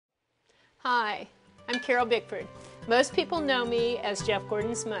Hi, I'm Carol Bickford. Most people know me as Jeff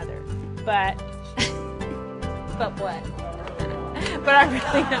Gordon's mother, but what? But I'm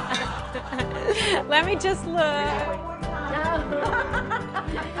really not. Let me just look. No.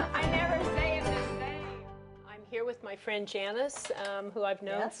 I never say it the same. I'm here with my friend Janice, who I've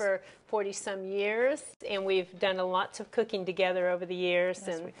known for 40-some years, and we've done lots of cooking together over the years.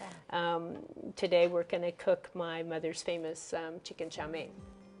 Yes, and today we're going to cook my mother's famous chicken chow mein.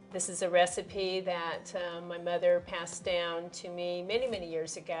 This is a recipe that my mother passed down to me many, many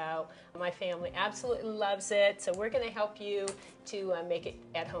years ago. My family absolutely loves it, so we're going to help you to make it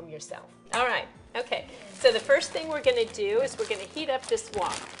at home yourself. All right, okay. So the first thing we're going to do is we're going to heat up this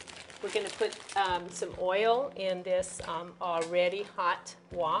wok. We're going to put some oil in this already hot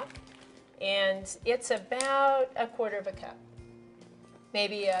wok, and it's about 1/4 cup,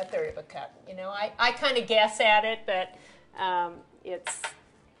 maybe 1/3 cup. You know, I kind of guess at it, but it's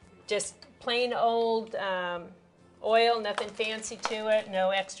just plain old oil, nothing fancy to it, no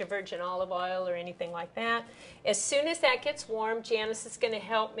extra virgin olive oil or anything like that. As soon as that gets warm, Janice is going to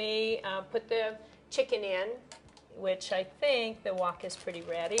help me put the chicken in, which I think the wok is pretty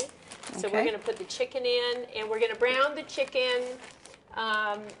ready. Okay. So we're going to put the chicken in, and we're going to brown the chicken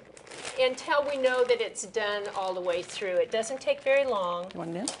until we know that it's done all the way through. It doesn't take very long.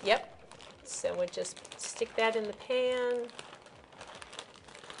 One minute? Yep. So we'll just stick that in the pan.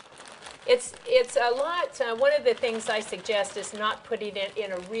 It's a lot. One of the things I suggest is not putting it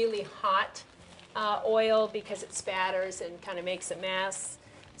in a really hot oil because it spatters and kind of makes a mess.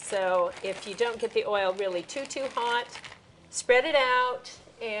 So if you don't get the oil really too hot, spread it out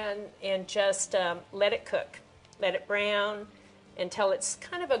and just let it cook. Let it brown until it's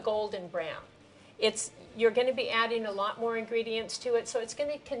kind of a golden brown. You're going to be adding a lot more ingredients to it, so it's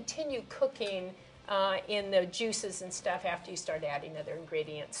going to continue cooking in the juices and stuff after you start adding other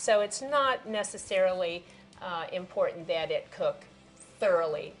ingredients. So it's not necessarily important that it cook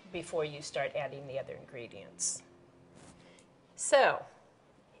thoroughly before you start adding the other ingredients. So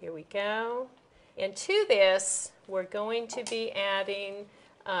here we go. And to this, we're going to be adding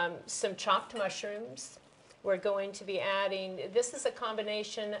some chopped mushrooms. We're going to be adding, this is a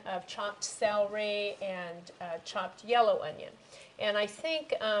combination of chopped celery and chopped yellow onion. And I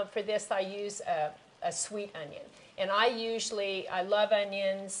think for this I use a sweet onion. And I love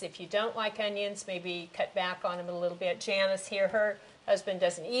onions. If you don't like onions, maybe cut back on them a little bit. Janice here, her husband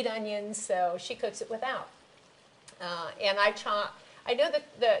doesn't eat onions, so she cooks it without. And I know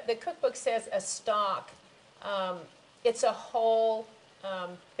that the cookbook says a stalk. It's a whole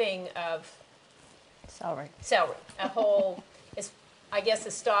thing of celery. A whole, I guess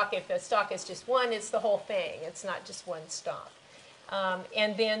a stalk, if a stalk is just one, it's the whole thing. It's not just one stalk.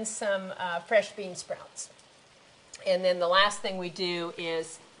 And then some fresh bean sprouts. And then the last thing we do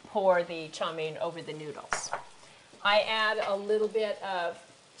is pour the chow mein over the noodles. I add a little bit of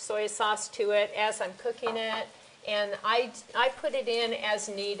soy sauce to it as I'm cooking it, and I put it in as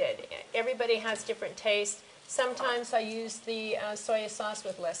needed. Everybody has different tastes. Sometimes I use the soy sauce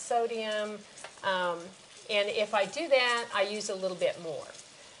with less sodium, and if I do that, I use a little bit more.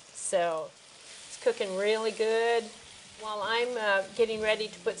 So it's cooking really good. While I'm getting ready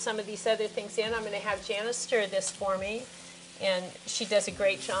to put some of these other things in, I'm going to have Janice stir this for me. And she does a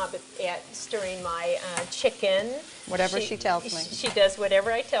great job at stirring my chicken. Whatever she tells me. She does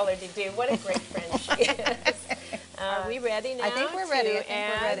whatever I tell her to do. What a great friend she is. Are we ready now? I think we're ready.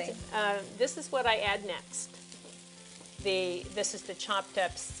 This is what I add next. This is the chopped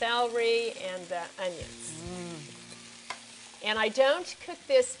up celery and the onions. And I don't cook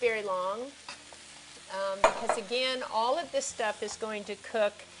this very long. Because again, all of this stuff is going to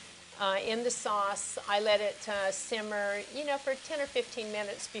cook in the sauce. I let it simmer, for 10 or 15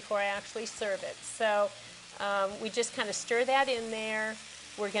 minutes before I actually serve it. So we just kind of stir that in there.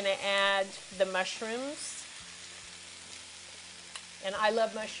 We're going to add the mushrooms. And I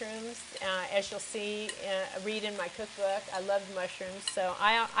love mushrooms. As you'll see, read in my cookbook, I love mushrooms. So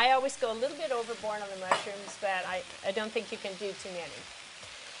I always go a little bit overboard on the mushrooms, but I don't think you can do too many.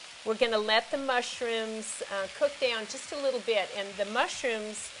 We're going to let the mushrooms cook down just a little bit, and the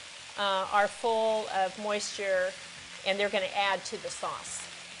mushrooms are full of moisture, and they're going to add to the sauce.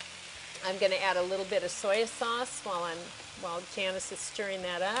 I'm going to add a little bit of soy sauce while Janice is stirring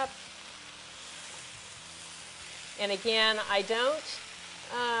that up. And again, I don't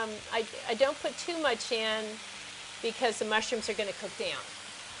put too much in because the mushrooms are going to cook down.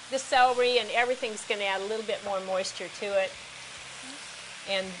 The celery and everything's going to add a little bit more moisture to it.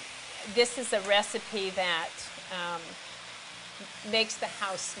 And this is a recipe that makes the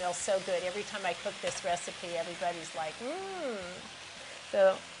house smell so good. Every time I cook this recipe, everybody's like, mmm.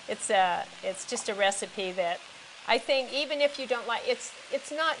 So It's just a recipe that I think even if you don't like it's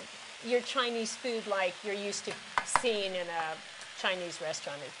not your Chinese food like you're used to seeing in a Chinese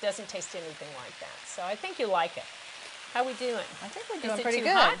restaurant. It doesn't taste anything like that. So I think you like it. How we doing? I think we're doing Is it pretty too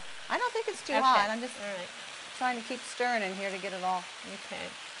good. hot? I don't think it's too Okay. hot. I'm just All right. trying to keep stirring in here to get it all Okay.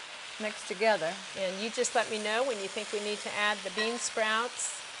 mixed together. And you just let me know when you think we need to add the bean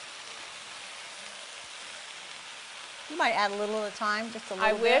sprouts. You might add a little at a time, just a little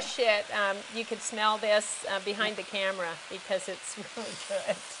I bit. wish you could smell this behind the camera because it's really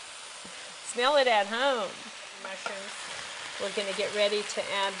good. Smell it at home. Mushrooms. We're going to get ready to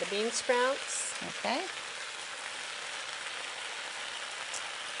add the bean sprouts. Okay.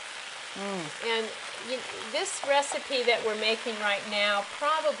 And this recipe that we're making right now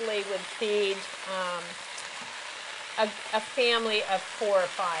probably would feed a family of 4 or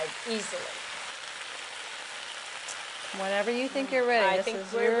 5 easily. Whenever you think you're ready, I think this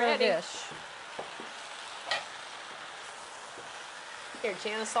is we're your ready. dish. Here,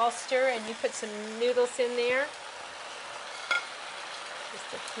 Janice, I'll stir and you put some noodles in there.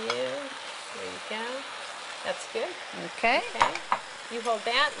 Just a few. There you go. That's good. Okay. Okay. You hold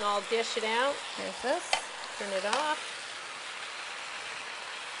that and I'll dish it out. Here's this. Turn it off.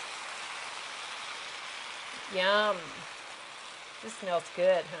 Yum. This smells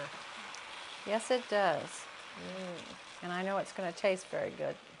good, huh? Yes, it does. And I know it's going to taste very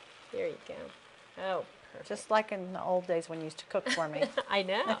good. There you go. Oh, perfect. Just like in the old days when you used to cook for me. I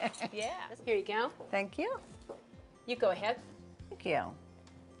know. Yeah. Here you go. Thank you. You go ahead. Thank you.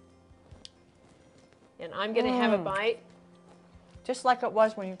 And I'm going to have a bite. Just like it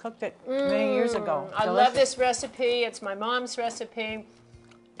was when you cooked it many years ago. I love this recipe. It's my mom's recipe.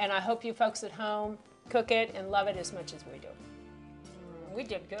 And I hope you folks at home cook it and love it as much as we do. We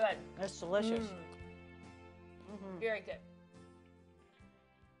did good. It's delicious. Very good.